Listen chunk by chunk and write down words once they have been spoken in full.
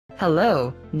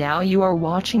Hello, now you are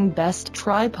watching best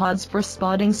tripods for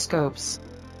spotting scopes.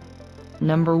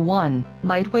 Number 1,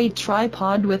 lightweight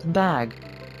tripod with bag.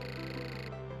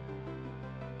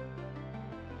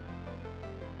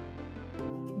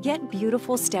 Get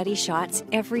beautiful steady shots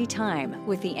every time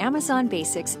with the Amazon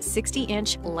Basics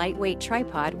 60-inch lightweight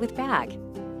tripod with bag.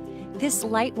 This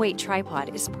lightweight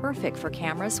tripod is perfect for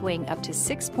cameras weighing up to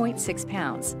 6.6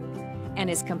 pounds and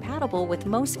is compatible with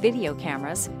most video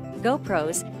cameras,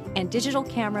 GoPros, and digital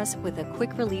cameras with a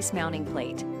quick-release mounting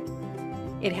plate.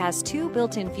 It has 2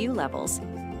 built-in view levels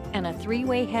and a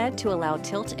 3-way head to allow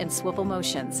tilt and swivel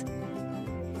motions.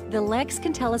 The legs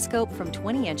can telescope from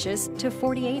 20 inches to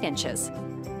 48 inches.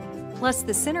 Plus,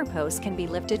 the center post can be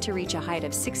lifted to reach a height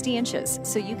of 60 inches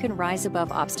so you can rise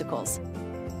above obstacles.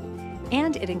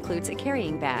 And it includes a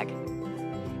carrying bag.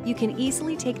 You can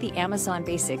easily take the Amazon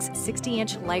Basics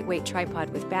 60-inch lightweight tripod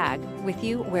with bag with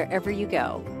you wherever you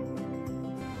go.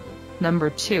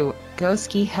 Number 2,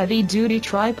 Goski heavy-duty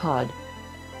tripod.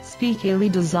 Specially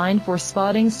designed for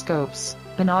spotting scopes,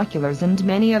 binoculars and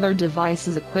many other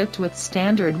devices equipped with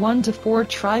standard 1-4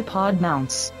 tripod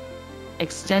mounts.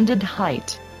 Extended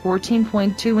height,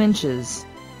 14.2 inches.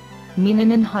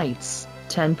 Minimum heights,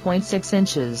 10.6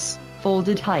 inches.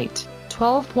 Folded height,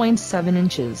 12.7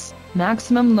 inches.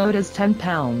 Maximum load is 10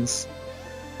 pounds.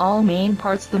 All main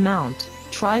parts of the mount,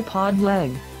 tripod leg,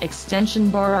 extension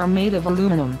bar are made of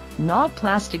aluminum, not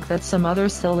plastic that some other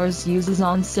sellers uses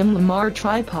on similar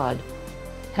tripod.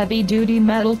 Heavy-duty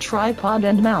metal tripod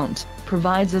and mount,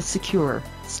 provides a secure,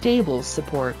 stable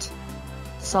support.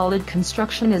 Solid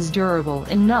construction is durable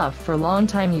enough for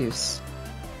long-time use.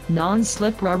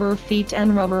 Non-slip rubber feet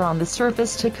and rubber on the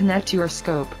surface to connect your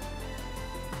scope.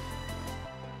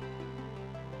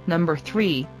 Number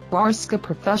 3, Barska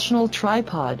Professional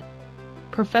Tripod.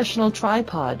 Professional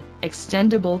tripod,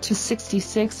 extendable to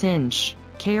 66-inch,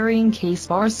 carrying case.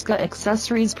 Barska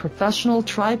Accessories Professional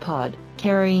Tripod,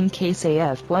 carrying case.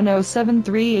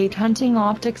 AF10738 Hunting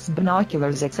Optics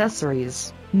Binoculars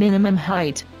Accessories. Minimum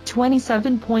height,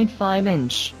 27.5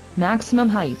 inch, maximum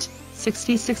height,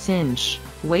 66 inch,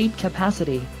 weight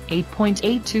capacity,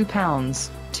 8.82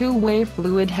 pounds, 2-way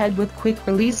fluid head with quick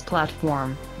release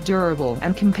platform, durable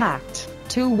and compact,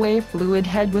 2-way fluid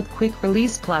head with quick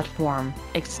release platform,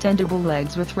 extendable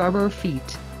legs with rubber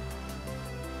feet.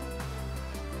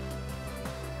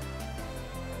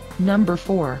 Number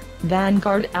 4,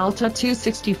 Vanguard Alta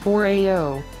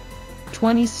 264AO.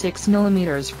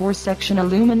 26mm 4-section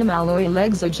aluminum alloy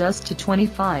legs adjust to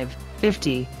 25,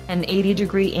 50, and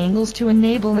 80-degree angles to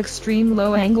enable extreme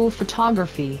low-angle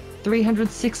photography.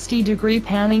 360-degree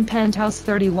panning. Penthouse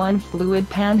 31 fluid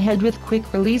pan head with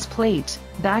quick-release plate,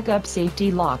 backup safety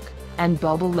lock, and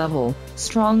bubble level.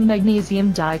 Strong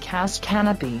magnesium die-cast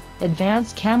canopy,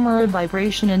 advanced camera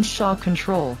vibration and shock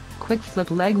control, quick flip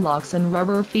leg locks and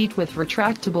rubber feet with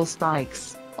retractable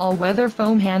spikes. All-weather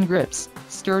foam hand grips,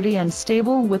 sturdy and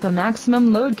stable with a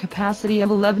maximum load capacity of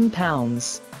 11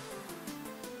 pounds.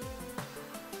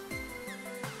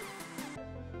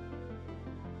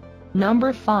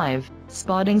 Number 5,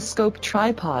 Spotting Scope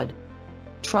Tripod.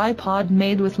 Tripod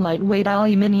made with lightweight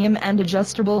aluminum and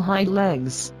adjustable height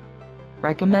legs.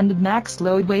 Recommended max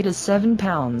load weight is 7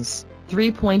 pounds,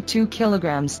 3.2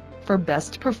 kilograms, for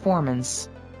best performance.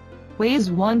 Weighs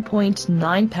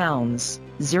 1.9 pounds,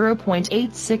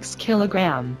 0.86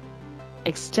 kilogram.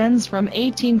 Extends from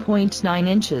 18.9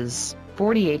 inches,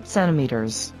 48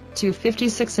 centimeters, to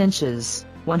 56 inches,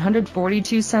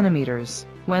 142 centimeters,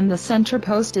 when the center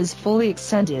post is fully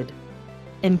extended.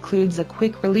 Includes a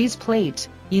quick-release plate,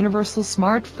 universal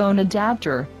smartphone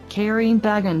adapter, carrying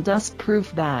bag and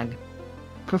dust-proof bag.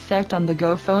 Perfect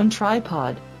on-the-go phone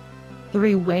tripod.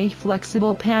 3-way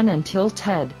flexible pan and tilt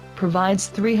head, provides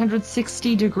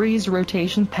 360 degrees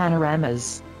rotation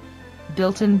panoramas.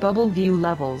 Built-in bubble view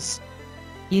levels.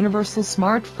 Universal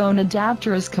smartphone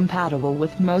adapter is compatible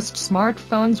with most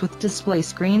smartphones with display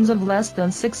screens of less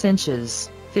than 6 inches,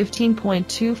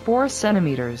 15.24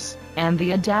 centimeters, and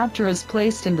the adapter is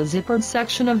placed in the zippered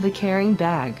section of the carrying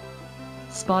bag.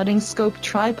 Spotting Scope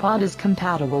Tripod is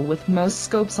compatible with most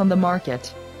scopes on the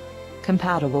market.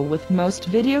 Compatible with most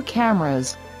video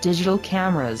cameras, digital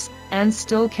cameras, and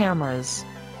still cameras.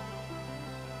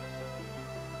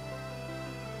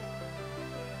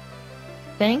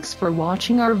 Thanks for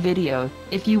watching our video.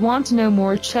 If you want to know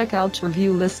more, check out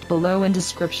review list below in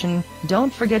description.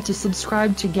 Don't forget to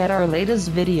subscribe to get our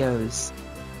latest videos.